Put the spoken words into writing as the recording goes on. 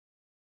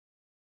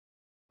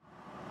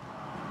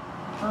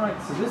Alright,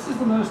 so this is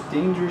the most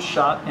dangerous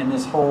shot in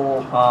this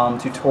whole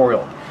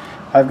tutorial.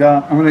 I'm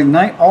going to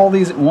ignite all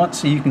these at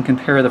once so you can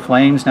compare the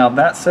flames. Now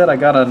that said, I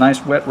got a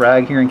nice wet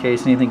rag here in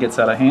case anything gets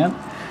out of hand.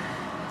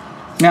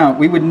 Now,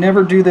 we would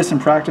never do this in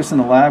practice in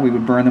the lab. We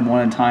would burn them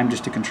one at a time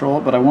just to control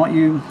it, but I want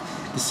you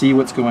to see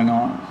what's going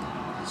on.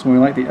 So when we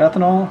light the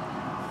ethanol,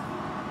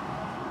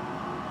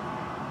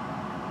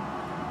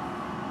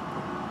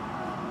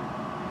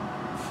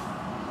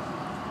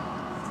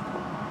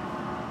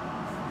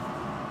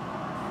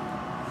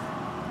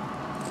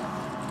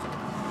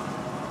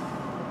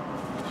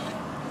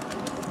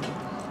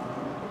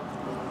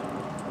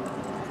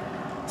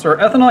 so our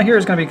ethanol here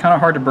is going to be kind of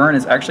hard to burn.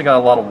 It's actually got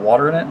a lot of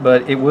water in it,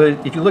 but it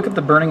would, if you look at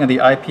the burning of the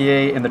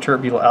IPA and the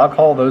tert-butyl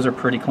alcohol, those are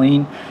pretty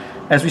clean.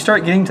 As we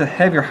start getting to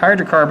heavier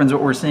hydrocarbons,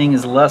 what we're seeing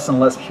is less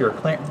and less pure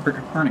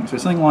burning. So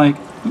something like,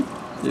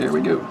 there we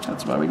go,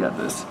 that's why we got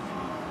this.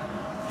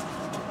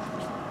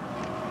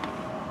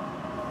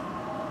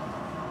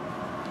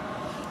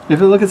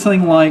 If you look at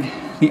something like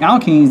the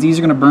alkenes, these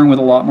are going to burn with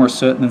a lot more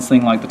soot than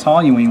something like the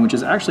toluene, which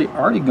has actually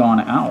already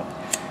gone out.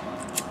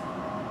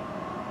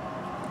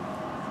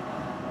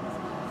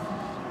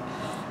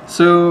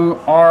 So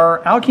our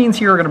alkenes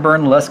here are going to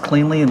burn less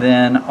cleanly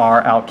than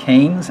our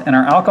alkanes, and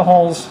our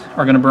alcohols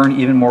are going to burn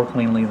even more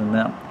cleanly than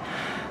them.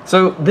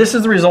 So this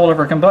is the result of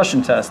our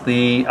combustion test.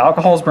 The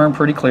alcohols burn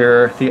pretty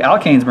clear, the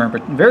alkanes burn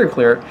very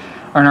clear,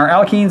 and our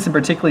alkenes, and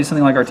particularly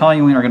something like our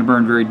toluene, are going to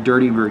burn very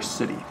dirty and very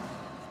sooty.